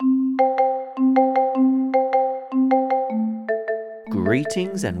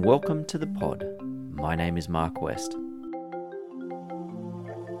Greetings and welcome to the pod. My name is Mark West.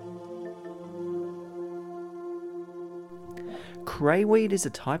 Crayweed is a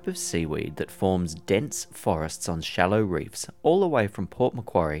type of seaweed that forms dense forests on shallow reefs all the way from Port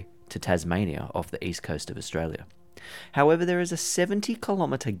Macquarie to Tasmania off the east coast of Australia. However, there is a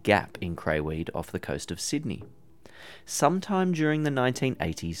 70-kilometre gap in crayweed off the coast of Sydney. Sometime during the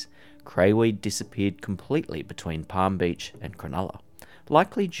 1980s, crayweed disappeared completely between Palm Beach and Cronulla,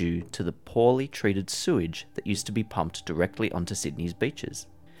 likely due to the poorly treated sewage that used to be pumped directly onto Sydney's beaches.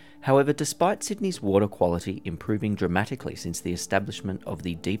 However, despite Sydney's water quality improving dramatically since the establishment of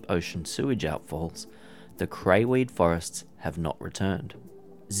the deep ocean sewage outfalls, the crayweed forests have not returned.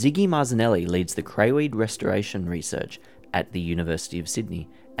 Ziggy Marzanelli leads the crayweed restoration research at the University of Sydney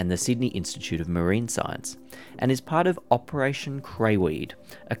and the Sydney Institute of Marine Science, and is part of Operation Crayweed,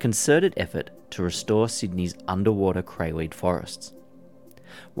 a concerted effort to restore Sydney's underwater crayweed forests.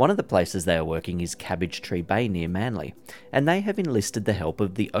 One of the places they are working is Cabbage Tree Bay near Manly, and they have enlisted the help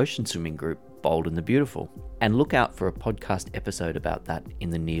of the ocean swimming group Bold and the Beautiful, and look out for a podcast episode about that in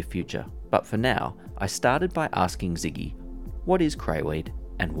the near future. But for now, I started by asking Ziggy, what is crayweed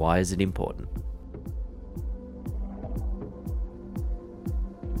and why is it important?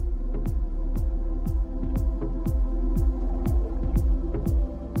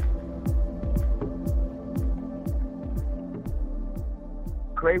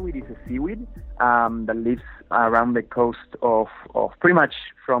 Crayweed is a seaweed that lives around the coast of pretty much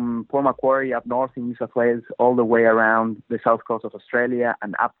from Port Macquarie up north in New South Wales all the way around the south coast of Australia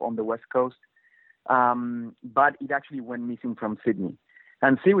and up on the west coast. But it actually went missing from Sydney.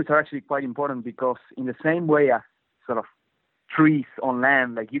 And seaweeds are actually quite important because in the same way as sort of trees on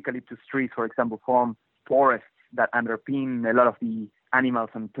land, like eucalyptus trees, for example, form forests that underpin a lot of the animals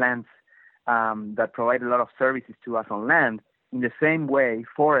and plants that provide a lot of services to us on land, in the same way,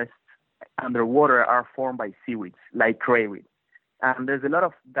 forests underwater are formed by seaweeds, like crayweed. And there's a lot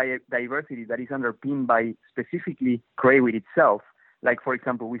of diversity that is underpinned by specifically crayweed itself. Like, for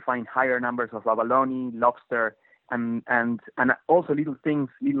example, we find higher numbers of abalone, lobster, and also little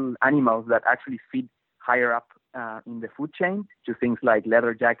animals that actually feed higher up in the food chain to things like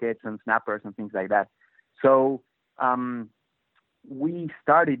leather jackets and snappers and things like that. So we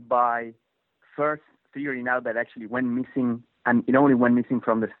started by first figuring out that actually went missing, and it only went missing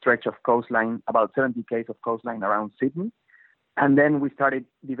from the stretch of coastline, about 70 km of coastline around Sydney. And then we started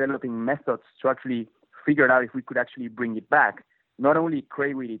developing methods to actually figure out if we could actually bring it back, not only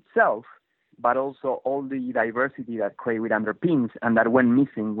crayweed itself, but also all the diversity that crayweed underpins and that went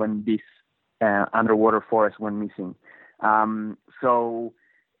missing when this underwater forest went missing. So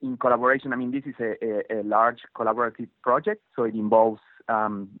in collaboration, this is a large collaborative project, so it involves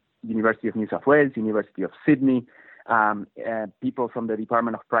University of New South Wales, University of Sydney, people from the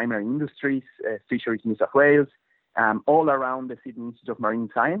Department of Primary Industries, Fisheries New South Wales, all around the Sydney Institute of Marine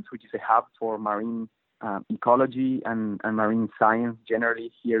Science, which is a hub for marine ecology and marine science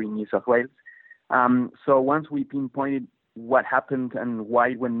generally here in New South Wales. So once we pinpointed what happened and why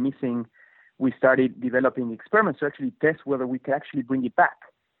it went missing, we started developing experiments to actually test whether we could actually bring it back.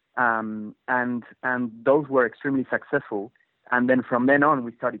 And those were extremely successful. And then from then on,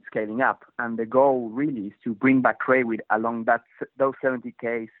 we started scaling up. And the goal really is to bring back crayweed along those 70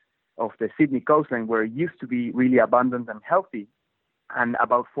 km of the Sydney coastline where it used to be really abundant and healthy. And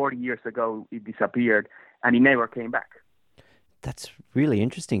about 40 years ago, it disappeared and it never came back. That's really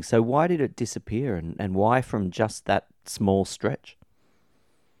interesting. So why did it disappear and why from just that small stretch?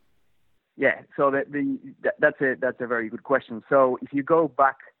 Yeah, so that's a very good question. So if you go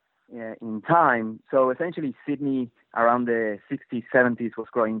back in time, so essentially Sydney around the 60s, 70s was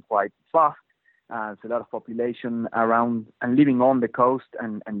growing quite fast. There's a lot of population around and living on the coast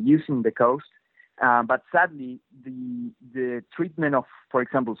and using the coast. But sadly, the treatment of, for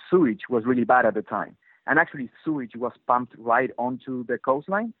example, sewage was really bad at the time. And actually, sewage was pumped right onto the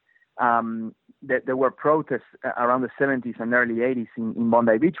coastline. There were protests around the 70s and early 80s in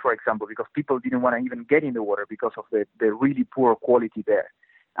Bondi Beach, for example, because people didn't want to even get in the water because of the really poor quality there.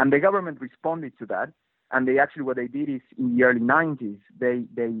 And the government responded to that. And what they did is in the early 90s, they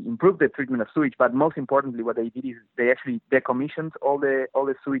improved the treatment of sewage. But most importantly, what they did is they actually decommissioned all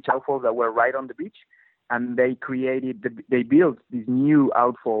the sewage outfalls that were right on the beach. And they built these new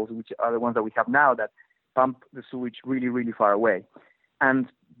outfalls, which are the ones that we have now that pump the sewage really, really far away. And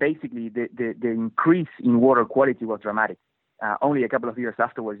basically, the increase in water quality was dramatic. Only a couple of years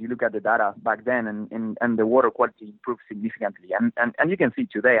afterwards, you look at the data back then, and the water quality improved significantly. And you can see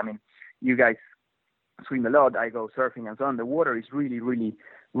today, you guys swim a lot, I go surfing and so on. The water is really, really,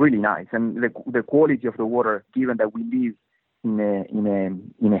 really nice. And the quality of the water, given that we live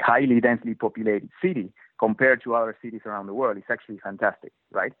in a highly densely populated city compared to other cities around the world is actually fantastic,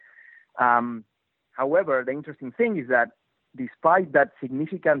 right? However, the interesting thing is that despite that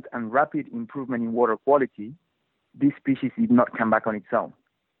significant and rapid improvement in water quality, this species did not come back on its own.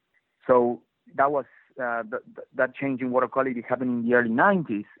 So that was that change in water quality happened in the early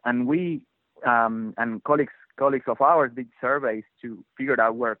 90s, and we and colleagues of ours did surveys to figure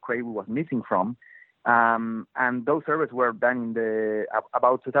out where crayweed was missing from, and those surveys were done in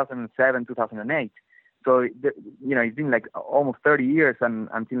about 2007, 2008. So it's been like almost 30 years, and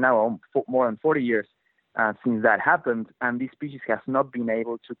until now, more than 40 years since that happened, and this species has not been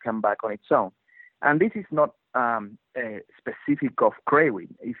able to come back on its own. And this is not specific of crayweed.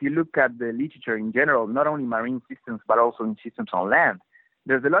 If you look at the literature in general, not only marine systems but also in systems on land,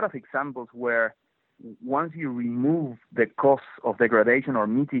 there's a lot of examples where once you remove the cause of degradation or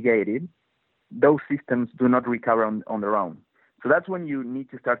mitigate it, those systems do not recover on their own. So that's when you need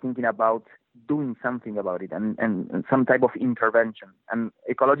to start thinking about doing something about it and some type of intervention. And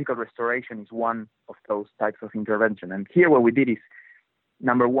ecological restoration is one of those types of intervention. And here what we did is,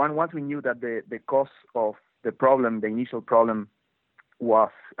 number one, once we knew that the cause of the problem, the initial problem,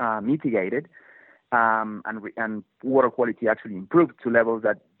 was mitigated, and water quality actually improved to levels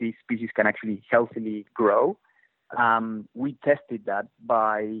that these species can actually healthily grow, we tested that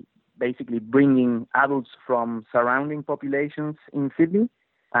by basically bringing adults from surrounding populations in Sydney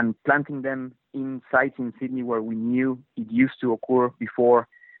and planting them in sites in Sydney where we knew it used to occur before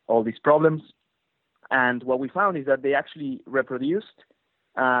all these problems. And what we found is that they actually reproduced.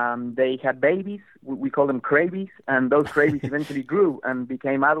 They had babies, we call them craybees, and those craybees eventually grew and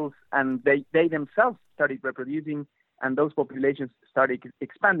became adults, and they themselves started reproducing, and those populations started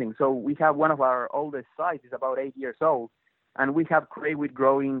expanding. So we have one of our oldest sites is about 8 years old, and we have crayweed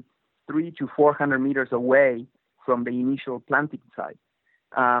growing 300 to 400 meters away from the initial planting site.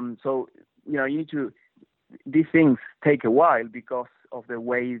 So, you need to, these things take a while because of the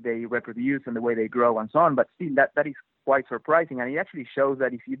way they reproduce and the way they grow and so on, but still that is quite surprising. And it actually shows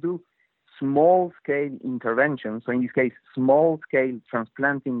that if you do small-scale interventions, so in this case, small-scale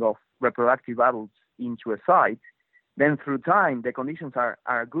transplanting of reproductive adults into a site, then through time, the conditions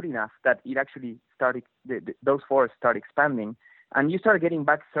are good enough that it actually started, those forests start expanding, and you start getting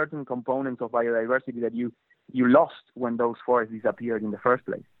back certain components of biodiversity that you lost when those forests disappeared in the first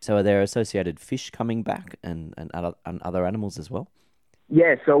place. So are there associated fish coming back and other animals as well?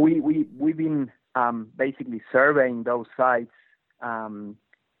 Yeah, so we've been basically surveying those sites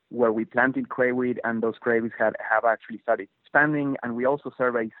where we planted crayweed, and those crayweeds have actually started expanding. And we also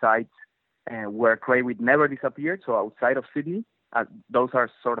survey sites where crayweed never disappeared, so outside of Sydney. Those are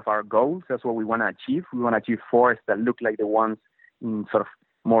sort of our goals. That's what we want to achieve. We want to achieve forests that look like the ones in sort of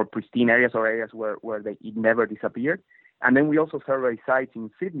more pristine areas or areas where it never disappeared. And then we also survey sites in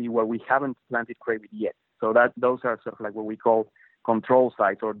Sydney where we haven't planted crayweed yet. So those are sort of like what we call control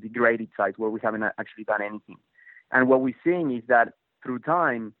sites or degraded sites where we haven't actually done anything. And what we're seeing is that through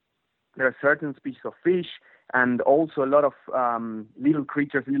time, there are certain species of fish and also a lot of little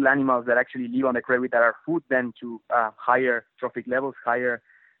creatures, little animals that actually live on the crayweed that are food then to higher trophic levels, higher,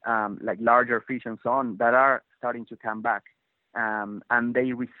 like larger fish and so on, that are starting to come back. And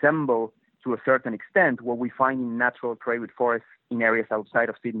they resemble, to a certain extent, what we find in natural crayweed forests in areas outside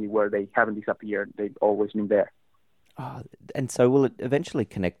of Sydney where they haven't disappeared. They've always been there. And so will it eventually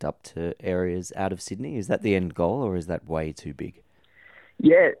connect up to areas out of Sydney? Is that the end goal, or is that way too big?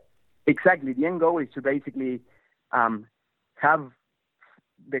 Yeah, exactly. The end goal is to basically have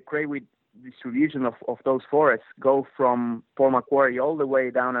the crayweed distribution of those forests go from Port Macquarie all the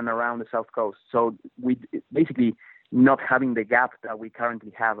way down and around the south coast. So we basically not having the gap that we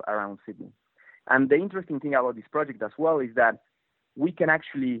currently have around Sydney. And the interesting thing about this project as well is that we can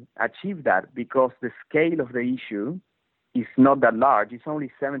actually achieve that because the scale of the issue is not that large. It's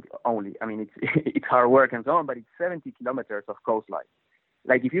only 70, I mean, it's hard work and so on, but it's 70 kilometers of coastline.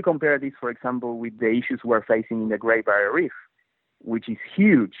 Like if you compare this, for example, with the issues we're facing in the Great Barrier Reef, which is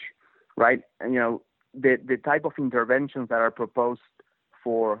huge, right? And, the type of interventions that are proposed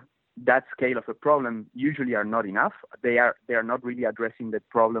for that scale of a problem usually are not enough. They are not really addressing the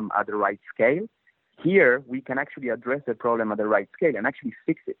problem at the right scale. Here, we can actually address the problem at the right scale and actually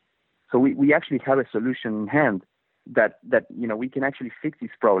fix it. So we actually have a solution in hand that we can actually fix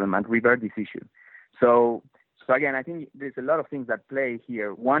this problem and revert this issue. So again, I think there's a lot of things that play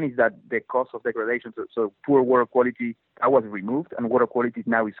here. One is that the cause of degradation, so poor water quality, that was removed, and water quality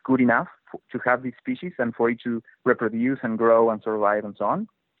now is good enough to have these species and for it to reproduce and grow and survive and so on.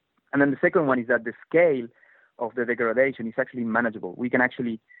 And then the second one is that the scale of the degradation is actually manageable. We can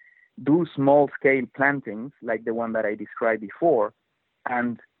actually do small-scale plantings like the one that I described before,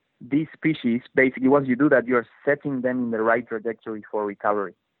 and these species, basically, once you do that, you're setting them in the right trajectory for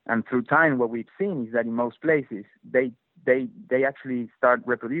recovery. And through time, what we've seen is that in most places, they actually start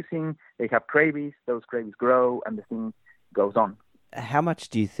reproducing. They have crabies. Those crabies grow, and the thing goes on. How much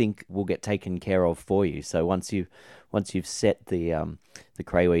do you think will get taken care of for you? So once you've set the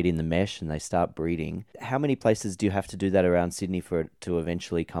crayweed in the mesh and they start breeding, how many places do you have to do that around Sydney for it to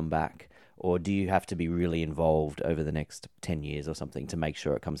eventually come back? Or do you have to be really involved over the next 10 years or something to make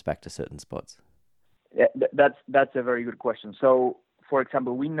sure it comes back to certain spots? Yeah, that's a very good question. So, for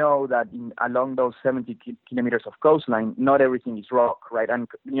example, we know that along those 70 kilometers of coastline, not everything is rock, right? And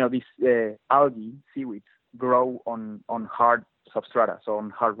these algae, seaweeds, grow on hard substrata, so on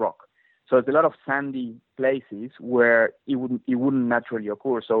hard rock. So there's a lot of sandy places where it wouldn't naturally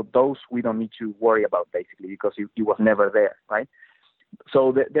occur. So those we don't need to worry about basically because it was never there, right?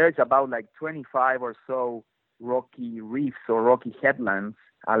 So there's about like 25 or so rocky reefs or rocky headlands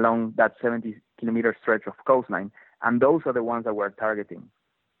along that 70-kilometer stretch of coastline, and those are the ones that we're targeting.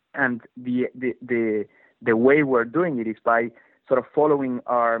 And the way we're doing it is by sort of following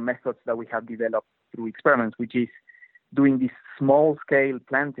our methods that we have developed through experiments, which is doing these small-scale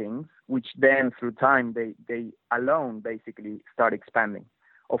plantings, which then through time they alone basically start expanding.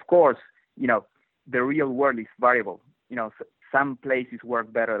 Of course, the real world is variable. Some places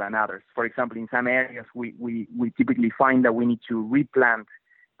work better than others. For example, in some areas, we typically find that we need to replant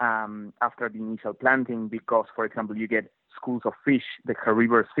after the initial planting because, for example, you get schools of fish, the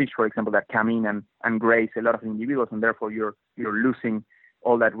herbivorous fish, for example, that come in and graze a lot of individuals, and therefore you're losing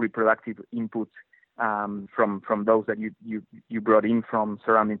all that reproductive input from those that you brought in from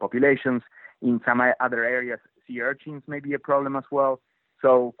surrounding populations. In some other areas, sea urchins may be a problem as well.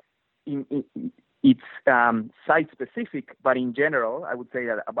 So it's site-specific, but in general, I would say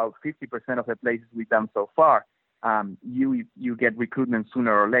that about 50% of the places we've done so far, you get recruitment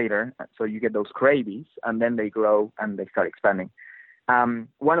sooner or later. So you get those crabies, and then they grow and they start expanding.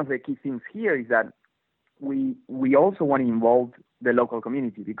 One of the key things here is that we also want to involve the local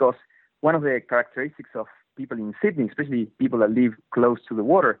community because one of the characteristics of people in Sydney, especially people that live close to the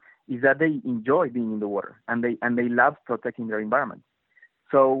water, is that they enjoy being in the water and they love protecting their environment.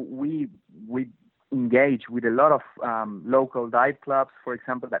 So we engage with a lot of local dive clubs, for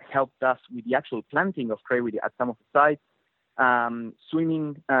example, that helped us with the actual planting of crayweed at some of the sites.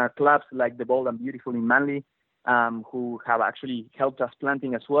 Swimming clubs like the Bold and Beautiful in Manly, who have actually helped us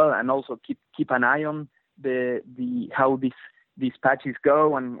planting as well, and also keep an eye on how these patches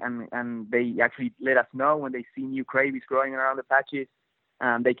go, and they actually let us know when they see new crabies growing around the patches.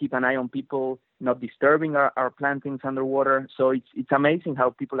 They keep an eye on people not disturbing our plantings underwater. So it's amazing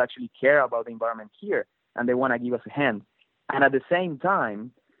how people actually care about the environment here, and they want to give us a hand. And at the same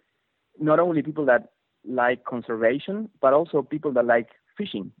time, not only people that like conservation, but also people that like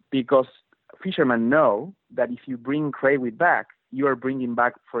fishing, because fishermen know that if you bring crayweed back, you are bringing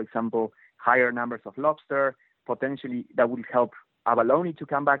back, for example, higher numbers of lobster. Potentially, that will help abalone to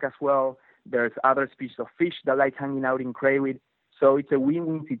come back as well. There's other species of fish that like hanging out in crayweed. So it's a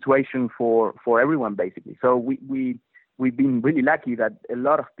win-win situation for everyone, basically. So we've been really lucky that a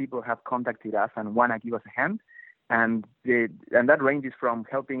lot of people have contacted us and want to give us a hand. And that ranges from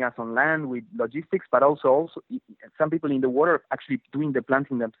helping us on land with logistics, but also some people in the water actually doing the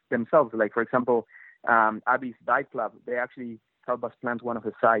planting themselves. Like, for example, Abby's Dive Club, they actually help us plant one of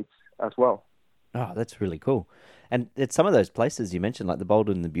the sites as well. Oh, that's really cool. And it's some of those places you mentioned, like the Bold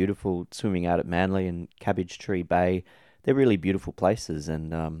and the Beautiful, swimming out at Manly and Cabbage Tree Bay. They're really beautiful places,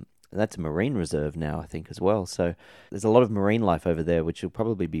 and that's a marine reserve now, I think, as well. So there's a lot of marine life over there, which you'll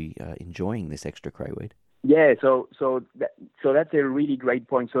probably be enjoying this extra crayweed. Yeah, so that's a really great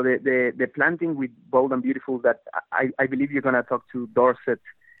point. So the planting with Bold and Beautiful, that I believe you're going to talk to Dorset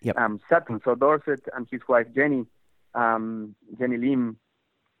Sutton. So Dorset and his wife Jenny Lim,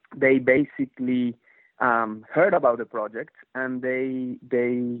 they basically heard about the project, and they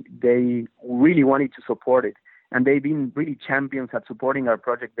really wanted to support it. And they've been really champions at supporting our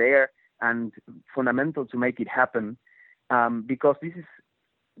project there, and fundamental to make it happen, because this is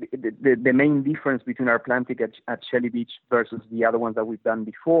the main difference between our planting at Shelly Beach versus the other ones that we've done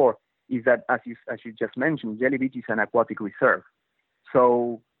before is that, as you just mentioned, Shelly Beach is an aquatic reserve.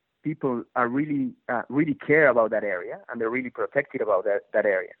 So people are really care about that area, and they're really protected about that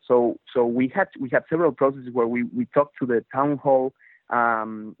area. So we had several processes where we talked to the town hall.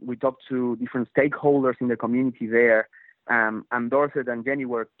 We talked to different stakeholders in the community there, and Dorset and Jenny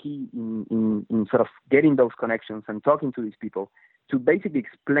were key in sort of getting those connections and talking to these people to basically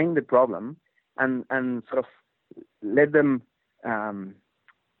explain the problem and sort of let them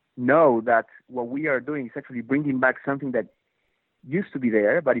know that what we are doing is actually bringing back something that used to be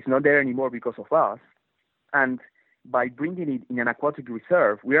there, but it's not there anymore because of us. And by bringing it in an aquatic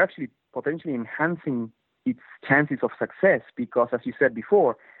reserve, we're actually potentially enhancing its chances of success because, as you said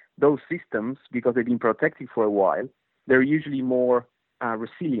before, those systems, because they've been protected for a while, they're usually more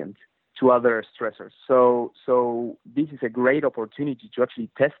resilient to other stressors. So this is a great opportunity to actually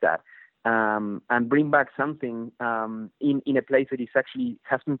test that and bring back something in a place that is actually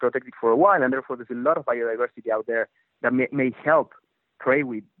has been protected for a while, and therefore there's a lot of biodiversity out there that may help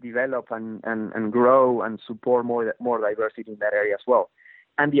crayweed develop and grow and support more diversity in that area as well.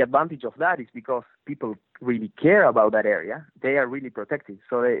 And the advantage of that is because people really care about that area. They are really protected.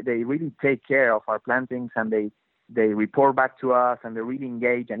 So they really take care of our plantings, and they report back to us, and they're really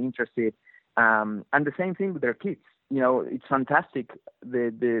engaged and interested. And the same thing with their kids. It's fantastic,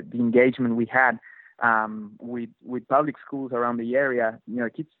 the engagement we had with public schools around the area.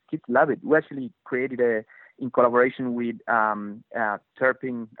 Kids love it. We actually created in collaboration with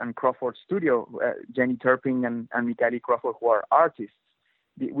Turpin and Crawford Studio, Jenny Turpin and Michaeli Crawford, who are artists.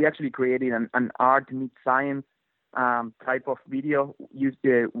 We actually created an art meets science type of video used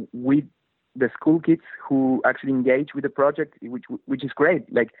with the school kids who actually engage with the project, which is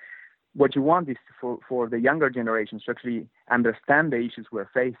great. Like, what you want is for the younger generations to actually understand the issues we're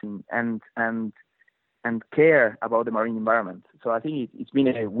facing and care about the marine environment. So I think it's been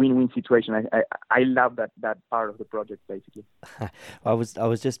a win-win situation. I love that part of the project, basically. I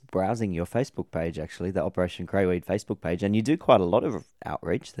was just browsing your Facebook page, actually, the Operation Crayweed Facebook page, and you do quite a lot of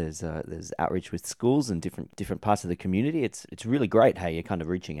outreach. There's outreach with schools and different parts of the community. It's really great how you're kind of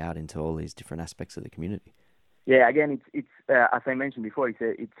reaching out into all these different aspects of the community. Yeah, again, it's as I mentioned before,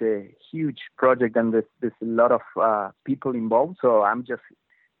 it's a huge project, and there's a lot of people involved. So I'm just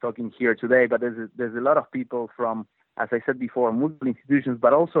talking here today, but there's a lot of people from, as I said before, multiple institutions,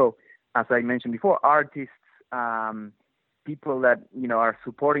 but also, as I mentioned before, artists, people that are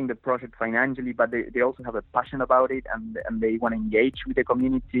supporting the project financially, but they also have a passion about it, and they want to engage with the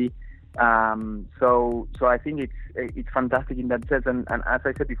community. So I think it's fantastic in that sense. And as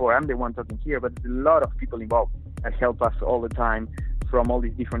I said before, I'm the one talking here, but there's a lot of people involved that help us all the time from all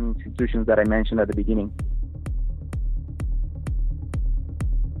these different institutions that I mentioned at the beginning.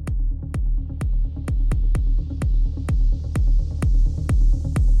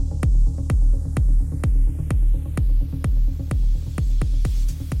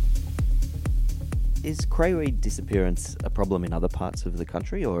 Is crayweed disappearance a problem in other parts of the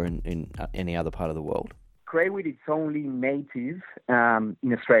country or in any other part of the world? Crayweed is only native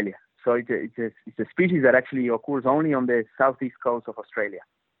in Australia. So it's a species that actually occurs only on the southeast coast of Australia.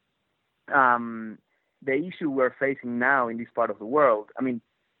 The issue we're facing now in this part of the world, I mean,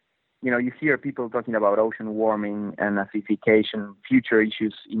 you hear people talking about ocean warming and acidification, future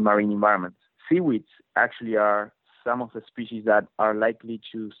issues in marine environments. Seaweeds actually are some of the species that are likely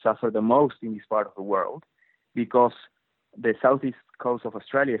to suffer the most in this part of the world, because the southeast coast of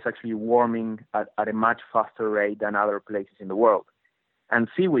Australia is actually warming at a much faster rate than other places in the world. And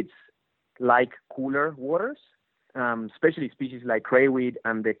seaweeds like cooler waters, especially species like crayweed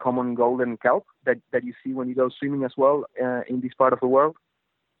and the common golden kelp that you see when you go swimming as well in this part of the world.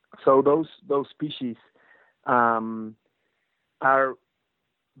 So those species are,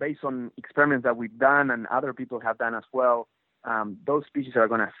 based on experiments that we've done and other people have done as well, those species are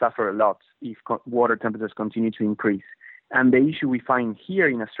going to suffer a lot if water temperatures continue to increase. And the issue we find here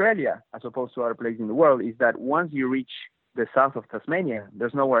in Australia, as opposed to other places in the world, is that once you reach the south of Tasmania,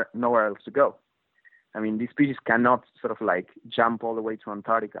 there's nowhere else to go. I mean, these species cannot sort of like jump all the way to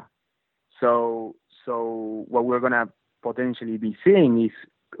Antarctica. So what we're going to potentially be seeing is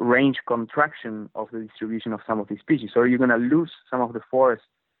range contraction of the distribution of some of these species. So you're going to lose some of the forests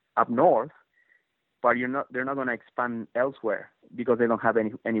up north, but they're not going to expand elsewhere because they don't have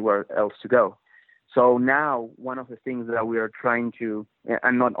anywhere else to go. So now one of the things that we are trying to,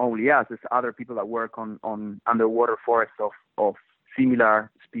 and not only us, there's other people that work on underwater forests of similar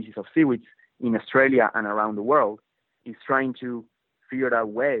species of seaweeds in Australia and around the world, is trying to figure out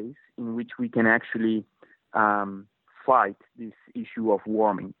ways in which we can actually fight this issue of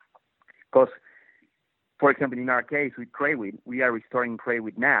warming. Because, for example, in our case with crayweed, we are restoring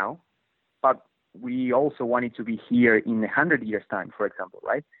crayweed now, but we also want it to be here in 100 years' time, for example,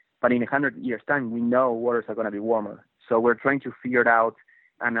 right? But in 100 years' time, we know waters are going to be warmer. So we're trying to figure it out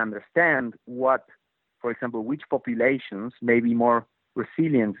and understand for example, which populations may be more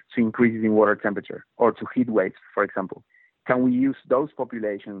resilient to increases in water temperature or to heat waves, for example. Can we use those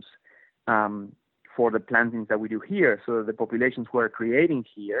populations for the plantings that we do here, so that the populations we're creating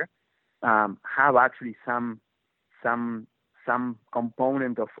here have actually some some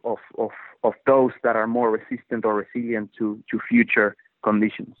component of those that are more resistant or resilient to future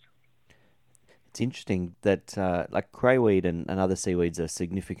conditions. It's interesting that like crayweed and other seaweeds are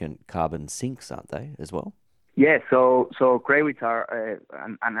significant carbon sinks, aren't they, as well? Yeah, so crayweeds are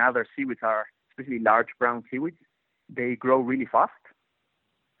and other seaweeds are, especially large brown seaweeds, they grow really fast.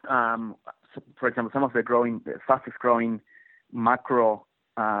 So for example, some of the fastest growing macro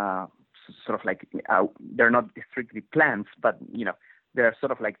sort of like they're not strictly plants, but they're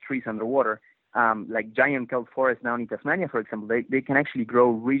sort of like trees underwater. Like giant kelp forests down in Tasmania, for example, they can actually grow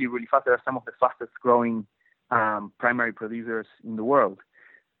really, really fast. They are some of the fastest growing primary producers in the world.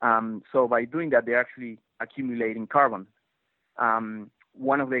 So by doing that, they're actually accumulating carbon.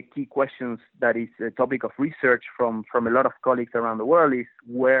 One of the key questions that is a topic of research from a lot of colleagues around the world is,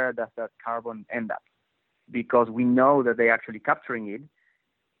 where does that carbon end up? Because we know that they're actually capturing it.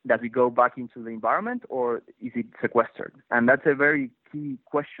 Does it go back into the environment, or is it sequestered? And that's a very key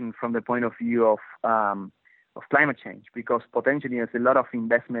question from the point of view of climate change, because potentially there's a lot of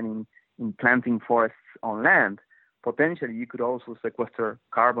investment in planting forests on land. Potentially you could also sequester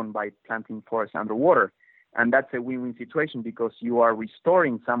carbon by planting forests underwater. And that's a win-win situation, because you are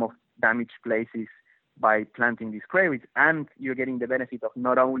restoring some of damaged places by planting these crayweeds, and you're getting the benefit of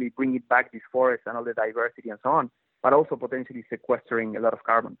not only bringing back these forests and all the diversity and so on, but also potentially sequestering a lot of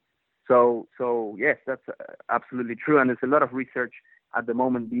carbon. So yes, that's absolutely true. And there's a lot of research at the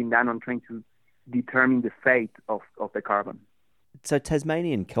moment being done on trying to determine the fate of the carbon. So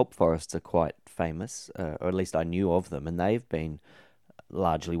Tasmanian kelp forests are quite famous, or at least I knew of them, and they've been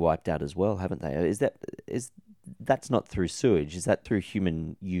largely wiped out as well, haven't they? That's not through sewage? Is that through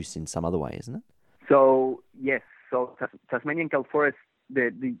human use in some other way, isn't it? So yes, Tasmanian kelp forests,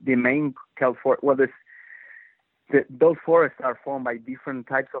 the main kelp forest, those forests are formed by different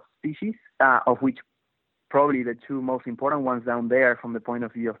types of species, of which probably the two most important ones down there from the point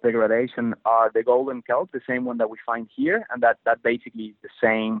of view of degradation are the golden kelp, the same one that we find here, and that basically is the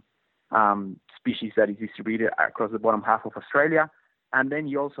same species that is distributed across the bottom half of Australia. And then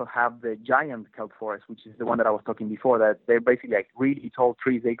you also have the giant kelp forest, which is the one that I was talking before, that they're basically like really tall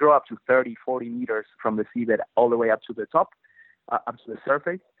trees. They grow up to 30, 40 meters from the seabed all the way up to the top, up to the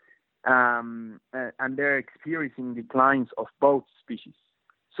surface. And they're experiencing declines of both species.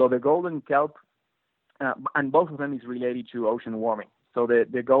 So the golden kelp, and both of them is related to ocean warming. So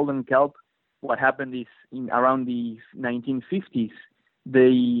the golden kelp, what happened is around the 1950s,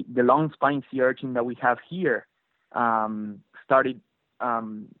 the long spine sea urchin that we have here started.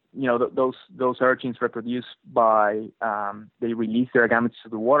 Those urchins reproduce by they release their gametes to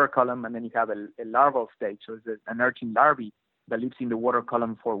the water column, and then you have a larval stage. So it's an urchin larvae that lives in the water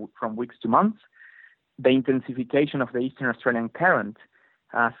column from weeks to months. The intensification of the Eastern Australian current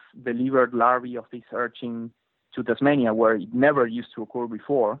has delivered larvae of this urchin to Tasmania, where it never used to occur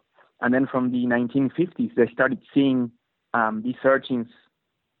before. And then from the 1950s, they started seeing these urchins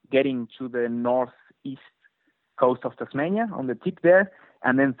getting to the northeast coast of Tasmania on the tip there.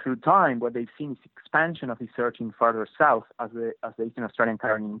 And then through time, what they've seen is expansion of this urchin further south as the Eastern Australian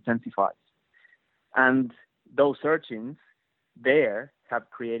current intensifies. And those urchins there have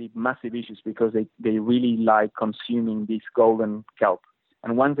created massive issues, because they really like consuming this golden kelp.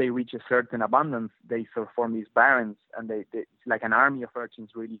 And once they reach a certain abundance, they sort of form these barrens, and it's like an army of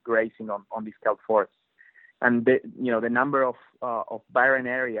urchins really grazing on these kelp forests. And the number of barren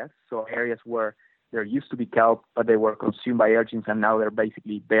areas, so areas where there used to be kelp, but they were consumed by urchins, and now they're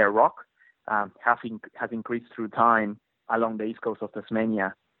basically bare rock, has increased through time along the east coast of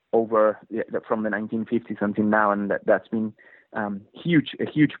Tasmania from the 1950s until now, and that's been a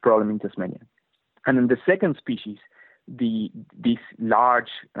huge problem in Tasmania. And then the second species, this large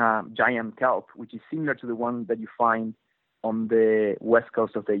giant kelp, which is similar to the one that you find on the west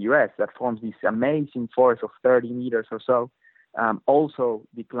coast of the U.S., that forms this amazing forest of 30 meters or so, also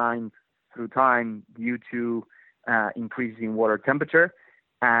declined through time due to increases in water temperature,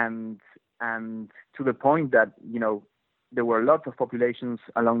 and to the point that there were lots of populations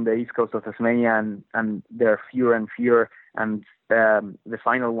along the east coast of Tasmania, and there are fewer and fewer, and the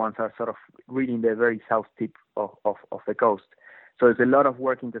final ones are sort of really in the very south tip of the coast. So there's a lot of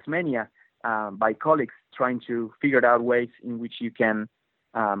work in Tasmania by colleagues trying to figure out ways in which you can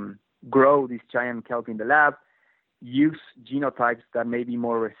grow this giant kelp in the lab, use genotypes that may be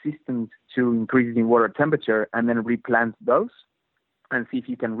more resistant to increases in water temperature, and then replant those, and see if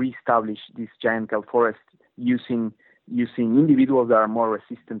you can reestablish this giant kelp forest using individuals that are more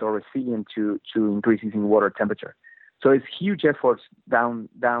resistant or resilient to increases in water temperature. So it's huge efforts down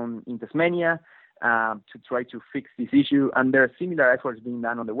in Tasmania. to try to fix this issue. And there are similar efforts being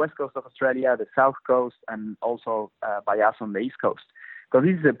done on the west coast of Australia, the south coast, and also by us on the east coast. Because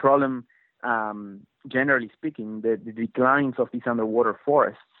this is a problem, generally speaking, the declines of these underwater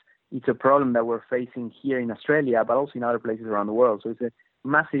forests. It's a problem that we're facing here in Australia, but also in other places around the world. So it's a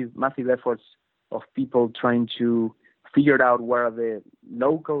massive, massive efforts of people trying to figure out what are the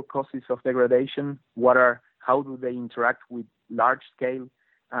local causes of degradation, how do they interact with large-scale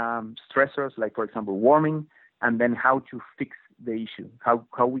stressors, like, for example, warming, and then how to fix the issue,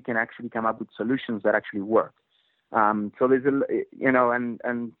 how we can actually come up with solutions that actually work. So there's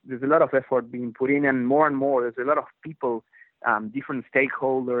and there's a lot of effort being put in, and more there's a lot of people, different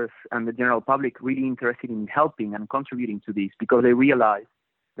stakeholders, and the general public really interested in helping and contributing to this, because they realize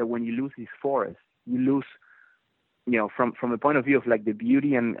that when you lose these forests, you lose, from the point of view of like the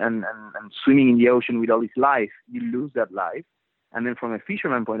beauty and swimming in the ocean with all this life, you lose that life. And then from a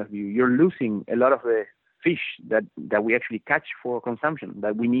fisherman point of view, you're losing a lot of the fish that we actually catch for consumption,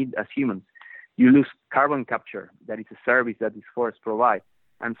 that we need as humans. You lose carbon capture, that is a service that these forests provide,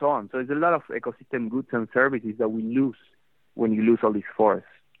 and so on. So there's a lot of ecosystem goods and services that we lose when you lose all these forests.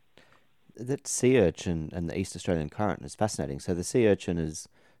 That sea urchin and the East Australian current is fascinating. So the sea urchin is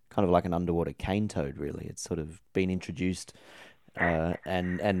kind of like an underwater cane toad, really. It's sort of been introduced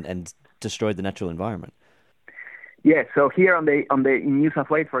and destroyed the natural environment. Yeah, so here in New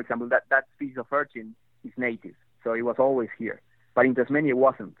South Wales, for example, that species of urchin is native, so it was always here. But in Tasmania, it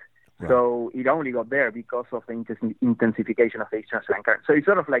wasn't. Right. So it only got there because of the intensification of the Eastern Australian current. So it's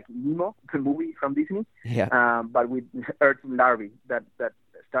sort of like Nemo, the movie from Disney, but with urchin larvae that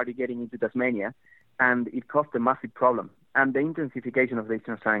started getting into Tasmania, and it caused a massive problem. And the intensification of the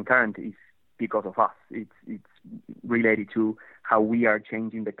Eastern Australian current is because of us. It's related to how we are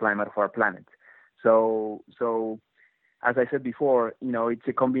changing the climate of our planet. So as I said before, it's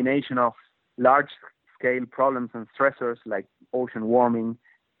a combination of large-scale problems and stressors like ocean warming,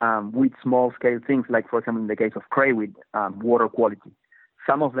 with small-scale things like, for example, in the case of crayweed, water quality.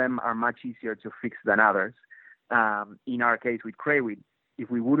 Some of them are much easier to fix than others. In our case with crayweed, if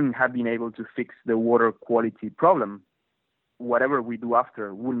we wouldn't have been able to fix the water quality problem, whatever we do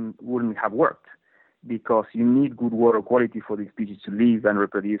after wouldn't have worked, because you need good water quality for these species to live and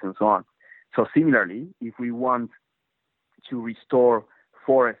reproduce and so on. So similarly, if we want to restore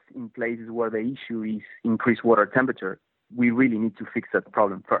forests in places where the issue is increased water temperature, we really need to fix that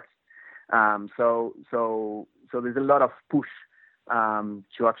problem first. So there's a lot of push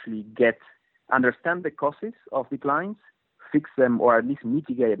to actually understand the causes of declines, fix them or at least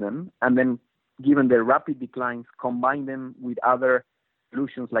mitigate them, and then, given the rapid declines, combine them with other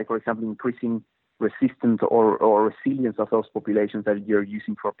solutions, like, for example, increasing resistance or resilience of those populations that you're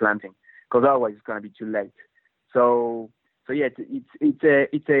using for planting, because otherwise it's going to be too late. So yeah,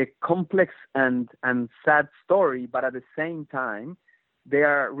 it's a complex and sad story, but at the same time, they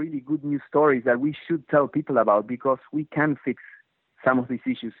are really good news stories that we should tell people about, because we can fix some of these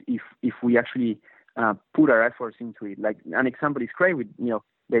issues if we actually put our efforts into it. Like an example is crayweed.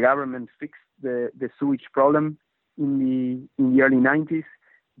 The government fixed the sewage problem in the early 90s.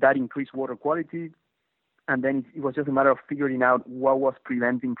 That increased water quality, and then it was just a matter of figuring out what was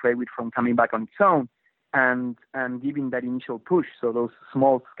preventing crayweed from coming back on its own, and giving that initial push. So those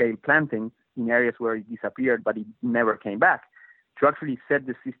small-scale plantings in areas where it disappeared but it never came back, to actually set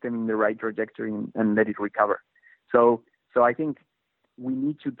the system in the right trajectory and let it recover. So I think we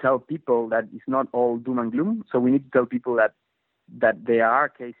need to tell people that it's not all doom and gloom. So we need to tell people that there are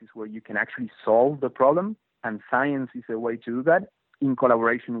cases where you can actually solve the problem, and science is a way to do that in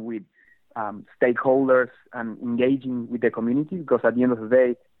collaboration with stakeholders and engaging with the community. Because at the end of the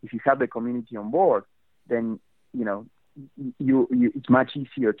day, if you have the community on board, then it's much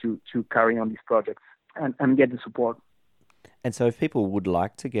easier to carry on these projects and get the support. And so if people would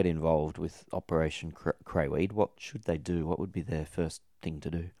like to get involved with Operation Crayweed, what should they do? What would be their first thing to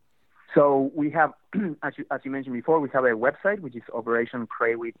do? So we have, as you mentioned before, we have a website, which is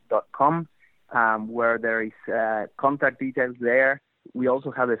operationcrayweed.com, where there is contact details there. We also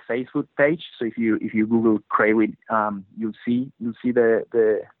have a Facebook page. So if you Google crayweed, you'll see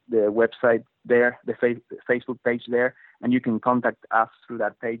the website there, the Facebook page there, and you can contact us through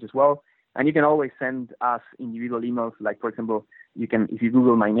that page as well. And you can always send us individual emails. Like, for example, if you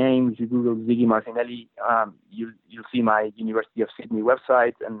Google my name, if you Google Ziggy Martinelli, you'll see my University of Sydney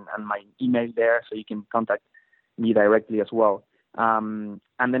website and my email there, so you can contact me directly as well. And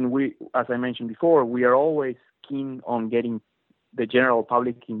then we, as I mentioned before, we are always keen on getting the general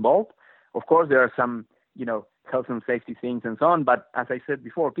public involved. Of course, there are some, health and safety things and so on, but as I said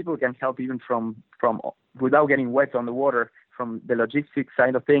before, people can help even from without getting wet on the water, from the logistics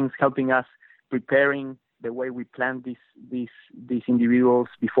side of things, helping us preparing the way we plant these individuals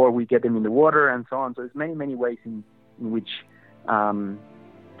before we get them in the water and so on. So there's many ways in which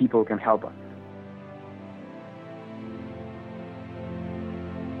people can help us.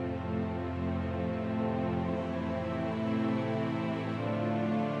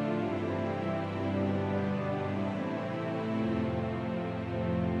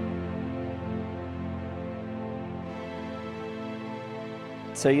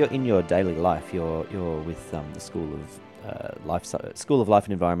 So you're in your daily life. You're with the School of Life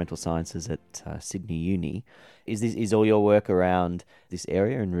and Environmental Sciences at Sydney Uni. Is all your work around this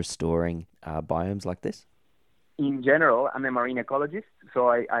area and restoring biomes like this? In general, I'm a marine ecologist, so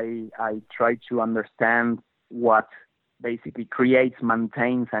I try to understand what basically creates,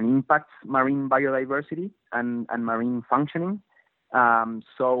 maintains, and impacts marine biodiversity and marine functioning.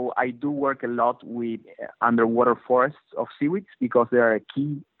 So I do work a lot with underwater forests of seaweeds because they are a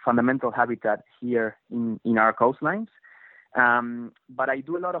key fundamental habitat here in our coastlines. But I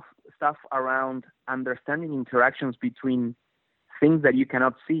do a lot of stuff around understanding interactions between things that you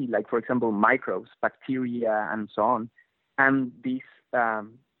cannot see, like, for example, microbes, bacteria, and so on, and these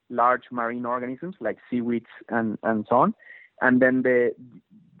large marine organisms like seaweeds and so on. And then the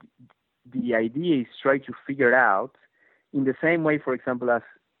idea is try to figure out, in the same way, for example, as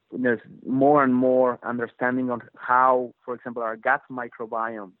there's more and more understanding on how, for example, our gut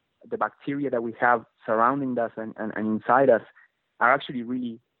microbiome, the bacteria that we have surrounding us and inside us, are actually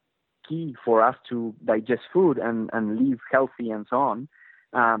really key for us to digest food and live healthy and so on.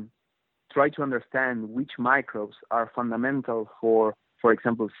 Try to understand which microbes are fundamental for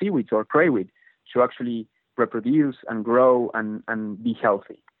example, seaweeds or crayweed to actually reproduce and grow and be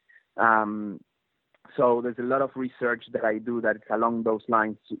healthy. So there's a lot of research that I do that is along those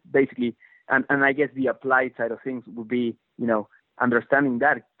lines, basically. And I guess the applied side of things would be, understanding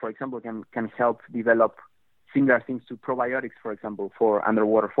that, for example, can help develop similar things to probiotics, for example, for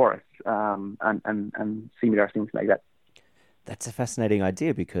underwater forests and similar things like that. That's a fascinating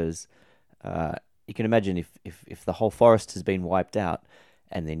idea because you can imagine if the whole forest has been wiped out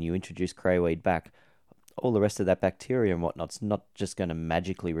and then you introduce crayweed back, all the rest of that bacteria and whatnot's not just going to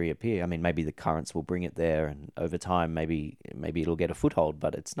magically reappear. I mean, maybe the currents will bring it there, and over time, maybe it'll get a foothold,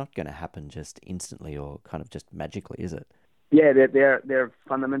 but it's not going to happen just instantly or kind of just magically, is it? Yeah, there are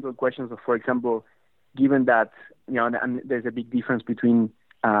fundamental questions of, for example, given that, and there's a big difference between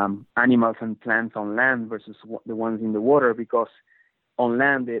animals and plants on land versus the ones in the water, because on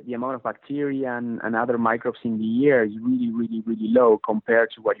land, the amount of bacteria and other microbes in the air is really, really, really low compared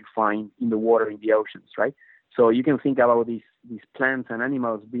to what you find in the water in the oceans, right? So you can think about these plants and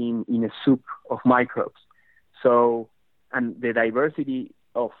animals being in a soup of microbes. So, and the diversity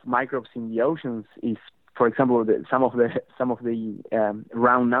of microbes in the oceans is, for example, some of the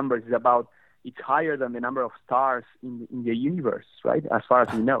round numbers is about, it's higher than the number of stars in the universe, right? As far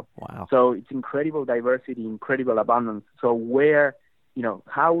as we know. Wow. So it's incredible diversity, incredible abundance. So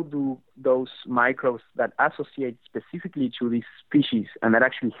how do those microbes that associate specifically to these species and that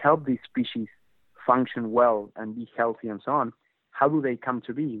actually help these species function well and be healthy and so on, how do they come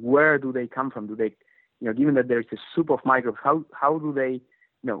to be? Where do they come from? Do they, given that there's a soup of microbes, how do they,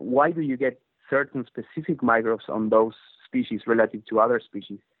 why do you get certain specific microbes on those species relative to other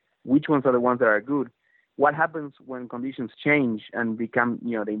species? Which ones are the ones that are good? What happens when conditions change and become,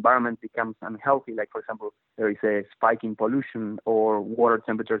 the environment becomes unhealthy? Like, for example, there is a spike in pollution or water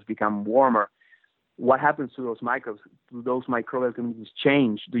temperatures become warmer. What happens to those microbes? Do those microbial communities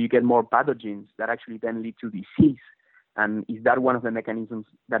change? Do you get more pathogens that actually then lead to disease? And is that one of the mechanisms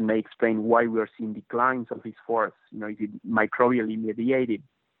that may explain why we are seeing declines of these forests? Is it microbially mediated?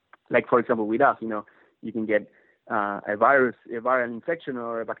 Like, for example, with us, you can get a viral infection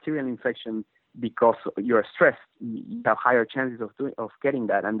or a bacterial infection because you're stressed. You have higher chances of getting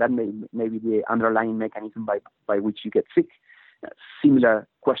that, and that may be the underlying mechanism by which you get sick. Similar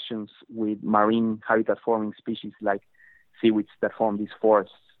questions with marine habitat-forming species like seaweeds that form these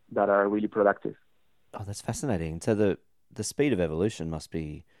forests that are really productive. Oh, that's fascinating. So the speed of evolution must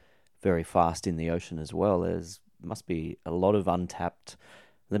be very fast in the ocean as well. There must be a lot of untapped.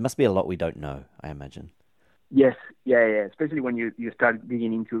 There must be a lot we don't know, I imagine. Yes, yeah. Especially when you start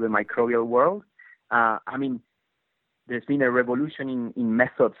digging into the microbial world. There's been a revolution in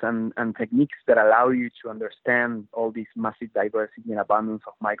methods and techniques that allow you to understand all this massive diversity and abundance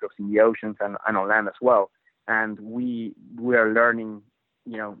of microbes in the oceans and on land as well. And we are learning,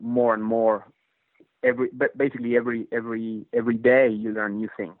 more and more. Basically every day you learn new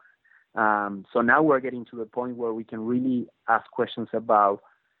things. So now we're getting to the point where we can really ask questions about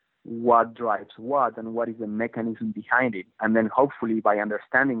what drives what and what is the mechanism behind it. And then hopefully by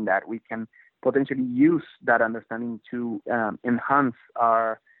understanding that, we can potentially use that understanding to enhance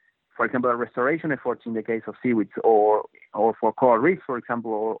our, for example, our restoration efforts in the case of seaweeds, or for coral reefs, for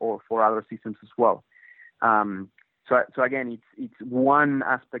example, or for other systems as well. So again, it's one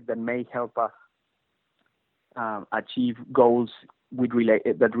aspect that may help us achieve goals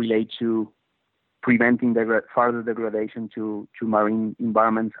that relate to preventing further degradation to marine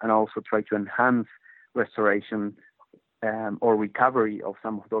environments, and also try to enhance restoration or recovery of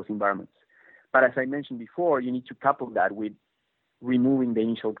some of those environments. But as I mentioned before, you need to couple that with removing the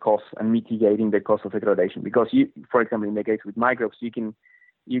initial costs and mitigating the cost of degradation. Because for example, in the case with microbes, you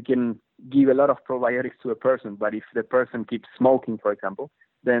can give a lot of probiotics to a person, but if the person keeps smoking, for example,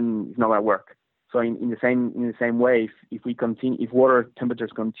 then it's not going to work. So in the same way, if water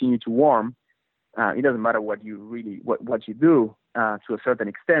temperatures continue to warm, it doesn't matter what you do to a certain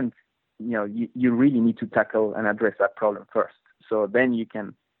extent. You really need to tackle and address that problem first. So then you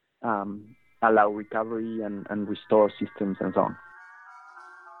can allow recovery and restore systems and so on.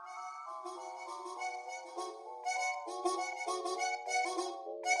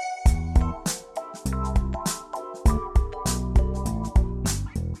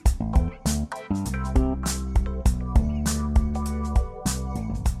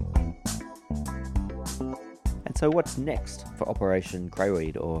 So what's next for Operation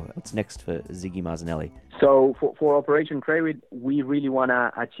Crayweed, or what's next for Ziggy Marzinelli? So for Operation Crayweed, we really want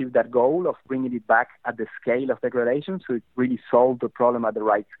to achieve that goal of bringing it back at the scale of degradation, so it really solve the problem at the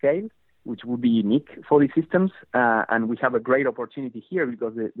right scale, which would be unique for these systems. And we have a great opportunity here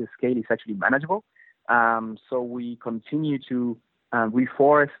because the scale is actually manageable. So we continue to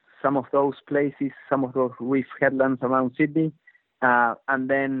reforest some of those places, some of those reef headlands around Sydney. And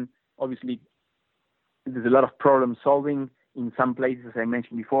then obviously there's a lot of problem solving in some places. As I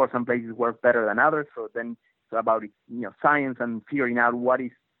mentioned before, some places work better than others. So then it's about science and figuring out what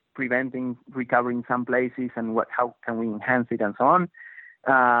is preventing recovery in some places and how can we enhance it and so on.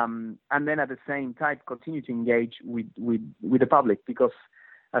 And then at the same time, continue to engage with the public, because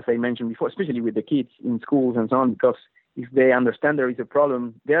as I mentioned before, especially with the kids in schools and so on, because if they understand there is a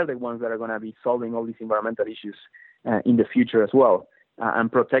problem, they're the ones that are going to be solving all these environmental issues in the future as well.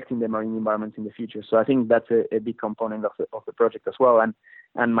 And protecting the marine environments in the future. So I think that's a big component of the project as well.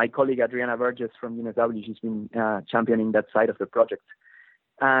 And my colleague Adriana Verges from UNSW, she's been championing that side of the project.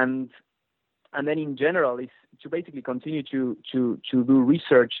 And then in general is to basically continue to do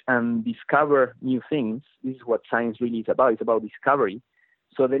research and discover new things. This is what science really is about. It's about discovery.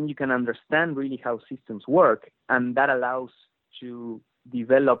 So then you can understand really how systems work, and that allows to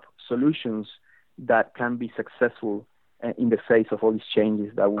develop solutions that can be successful in the face of all these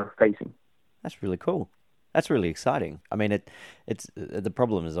changes that we're facing. That's really cool. That's really exciting. I mean, it's the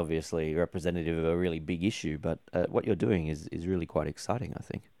problem is obviously representative of a really big issue, but what you're doing is really quite exciting, I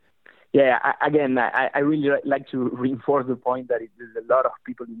think. Yeah, I really like to reinforce the point that there's a lot of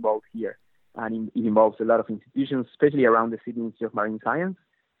people involved here, and it involves a lot of institutions, especially around the Sydney Institute of Marine Science,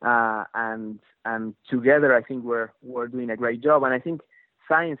 and together I think we're doing a great job. And I think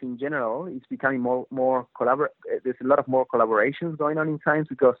science in general is becoming more there's a lot of more collaborations going on in science,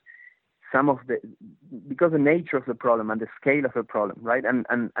 because the nature of the problem and the scale of the problem, right?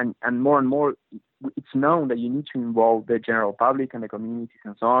 And more it's known that you need to involve the general public and the communities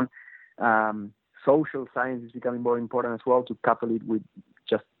and so on. Social science is becoming more important as well, to couple it with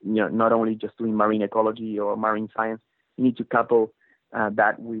just not only just doing marine ecology or marine science. You need to couple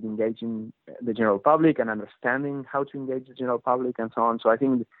that with engaging the general public and understanding how to engage the general public and so on. So I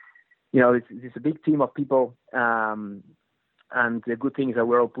think, it's a big team of people, and the good thing is that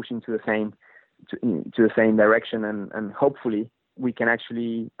we're all pushing to the same direction, and hopefully we can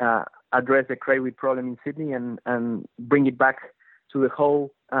actually address the crayweed problem in Sydney and bring it back to the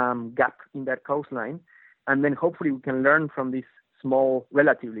whole gap in that coastline, and then hopefully we can learn from this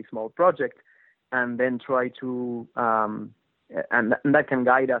relatively small project, and then try to and that can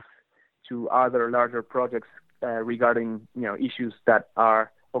guide us to other larger projects regarding issues that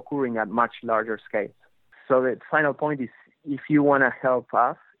are occurring at much larger scales. So the final point is, if you want to help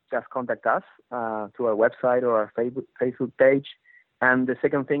us, just contact us through our website or our Facebook page. And the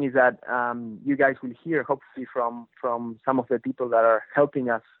second thing is that you guys will hear hopefully from some of the people that are helping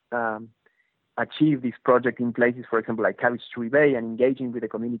us achieve this project in places, for example, like Cabbage Tree Bay, and engaging with the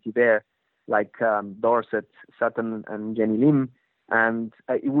community there, like Dorset, Sutton, and Jenny Lim. And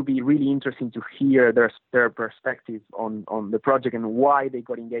it would be really interesting to hear their perspective on the project and why they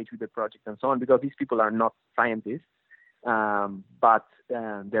got engaged with the project and so on, because these people are not scientists, but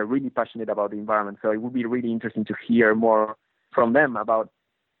they're really passionate about the environment. So it would be really interesting to hear more from them about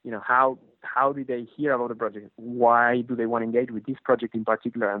how did they hear about the project? Why do they want to engage with this project in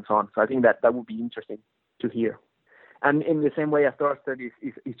particular, and so on. So I think that would be interesting to hear. And in the same way as Thorsten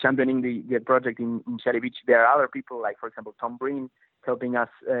is championing the project in Sherry Beach, there are other people, like, for example, Tom Breen, helping us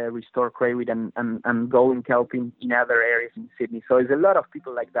restore crayweed and golden kelp in other areas in Sydney. So there's a lot of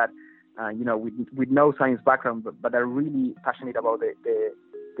people like that, with no science background, but are really passionate about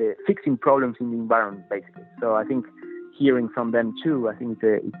the fixing problems in the environment, basically. So I think hearing from them too, I think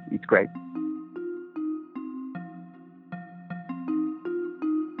it's great.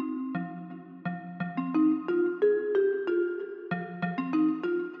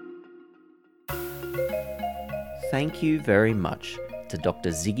 Thank you very much to Dr.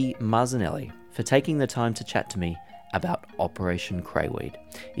 Ziggy Marzanelli for taking the time to chat to me about Operation Crayweed.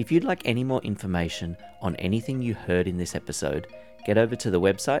 If you'd like any more information on anything you heard in this episode, get over to the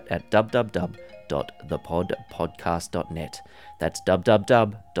website at www.thepodpodcast.net. That's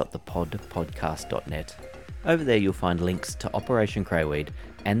www.thepodpodcast.net. Over there you'll find links to Operation Crayweed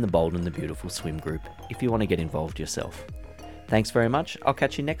and the Bold and the Beautiful swim group if you want to get involved yourself. Thanks very much. I'll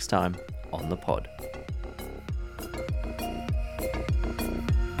catch you next time on the pod.